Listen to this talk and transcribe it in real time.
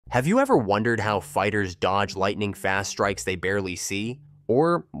Have you ever wondered how fighters dodge lightning-fast strikes they barely see?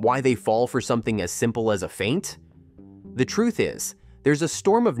 Or why they fall for something as simple as a feint? The truth is, there's a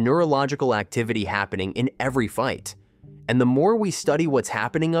storm of neurological activity happening in every fight. And the more we study what's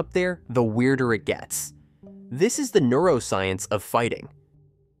happening up there, the weirder it gets. This is the neuroscience of fighting.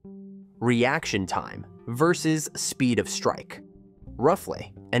 Reaction time versus speed of strike.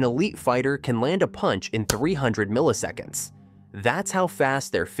 Roughly, an elite fighter can land a punch in 300 milliseconds. That's how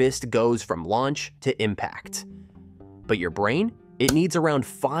fast their fist goes from launch to impact. But your brain? It needs around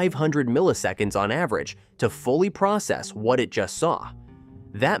 500 milliseconds on average to fully process what it just saw.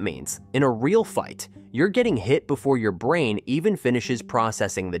 That means, in a real fight, you're getting hit before your brain even finishes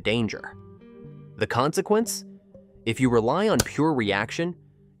processing the danger. The consequence? If you rely on pure reaction,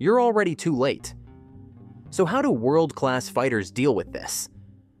 you're already too late. So how do world-class fighters deal with this?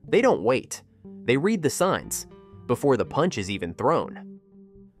 They don't wait. They read the signs before the punch is even thrown.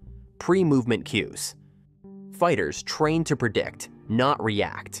 Pre-movement cues. Fighters train to predict, not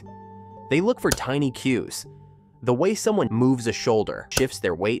react. They look for tiny cues. The way someone moves a shoulder, shifts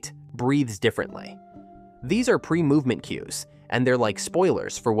their weight, breathes differently. These are pre-movement cues, and they're like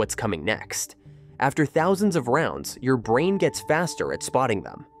spoilers for what's coming next. After thousands of rounds, your brain gets faster at spotting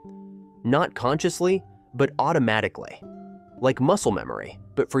them. Not consciously, but automatically. Like muscle memory,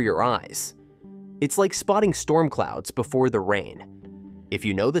 but for your eyes. It's like spotting storm clouds before the rain. If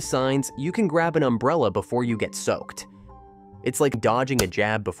you know the signs, you can grab an umbrella before you get soaked. It's like dodging a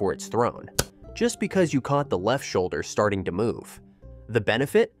jab before it's thrown, just because you caught the left shoulder starting to move. The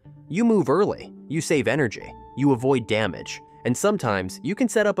benefit? You move early, you save energy, you avoid damage, and sometimes you can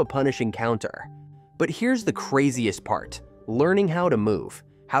set up a punishing counter. But here's the craziest part. Learning how to move,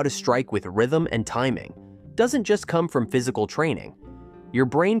 how to strike with rhythm and timing, doesn't just come from physical training. Your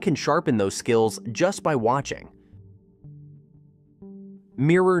brain can sharpen those skills just by watching.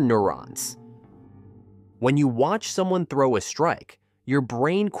 Mirror neurons. When you watch someone throw a strike, your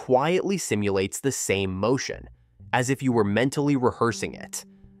brain quietly simulates the same motion, as if you were mentally rehearsing it.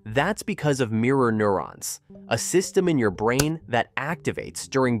 That's because of mirror neurons, a system in your brain that activates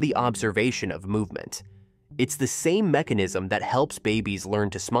during the observation of movement. It's the same mechanism that helps babies learn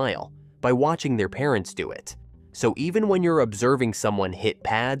to smile, by watching their parents do it. So even when you're observing someone hit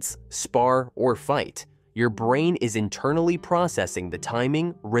pads, spar, or fight, your brain is internally processing the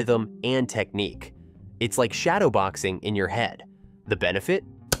timing, rhythm, and technique. It's like shadowboxing in your head. The benefit?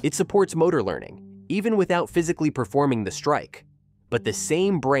 It supports motor learning, even without physically performing the strike. But the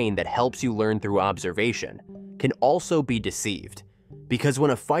same brain that helps you learn through observation can also be deceived. Because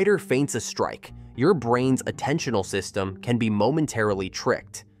when a fighter feints a strike, your brain's attentional system can be momentarily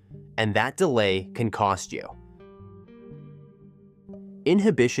tricked. And that delay can cost you.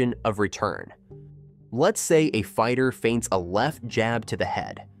 Inhibition of return. Let's say a fighter feints a left jab to the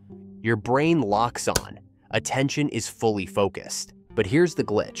head. Your brain locks on. Attention is fully focused. But here's the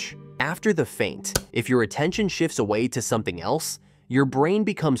glitch. After the feint, if your attention shifts away to something else, your brain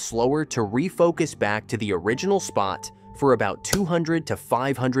becomes slower to refocus back to the original spot for about 200 to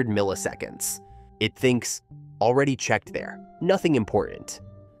 500 milliseconds. It thinks, already checked there, nothing important.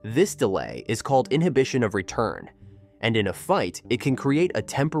 This delay is called inhibition of return, and in a fight, it can create a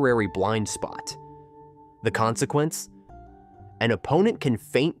temporary blind spot. The consequence? An opponent can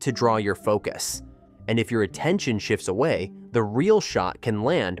feint to draw your focus, and if your attention shifts away, the real shot can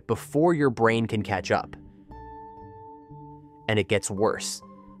land before your brain can catch up. And it gets worse,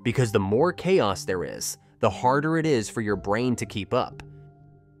 because the more chaos there is, the harder it is for your brain to keep up.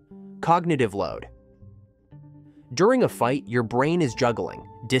 Cognitive load. During a fight, your brain is juggling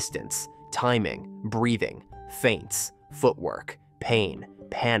distance, timing, breathing, feints, footwork, pain,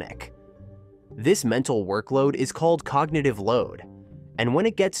 panic. This mental workload is called cognitive load, and when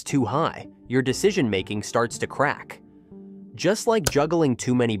it gets too high, your decision-making starts to crack. Just like juggling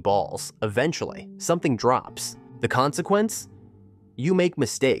too many balls, eventually, something drops. The consequence? You make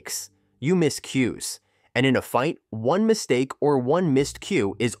mistakes, you miss cues, and in a fight, one mistake or one missed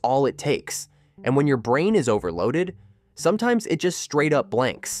cue is all it takes. And when your brain is overloaded, sometimes it just straight up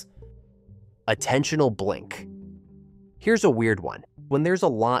blanks. Attentional blink. Here's a weird one. When there's a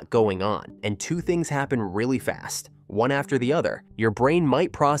lot going on and two things happen really fast, one after the other, your brain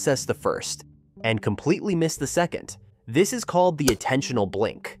might process the first and completely miss the second. This is called the attentional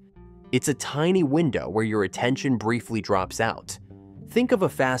blink. It's a tiny window where your attention briefly drops out. Think of a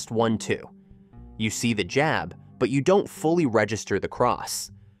fast 1-2. You see the jab, but you don't fully register the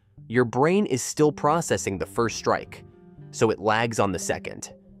cross. Your brain is still processing the first strike, so it lags on the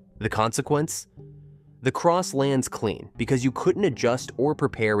second. The consequence? The cross lands clean because you couldn't adjust or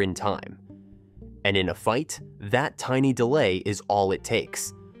prepare in time. And in a fight, that tiny delay is all it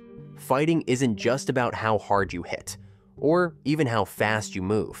takes. fighting isn't just about how hard you hit, or even how fast you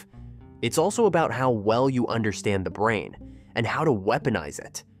move. It's also about how well you understand the brain and how to weaponize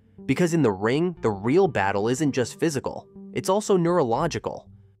it. Because in the ring, the real battle isn't just physical, it's also neurological.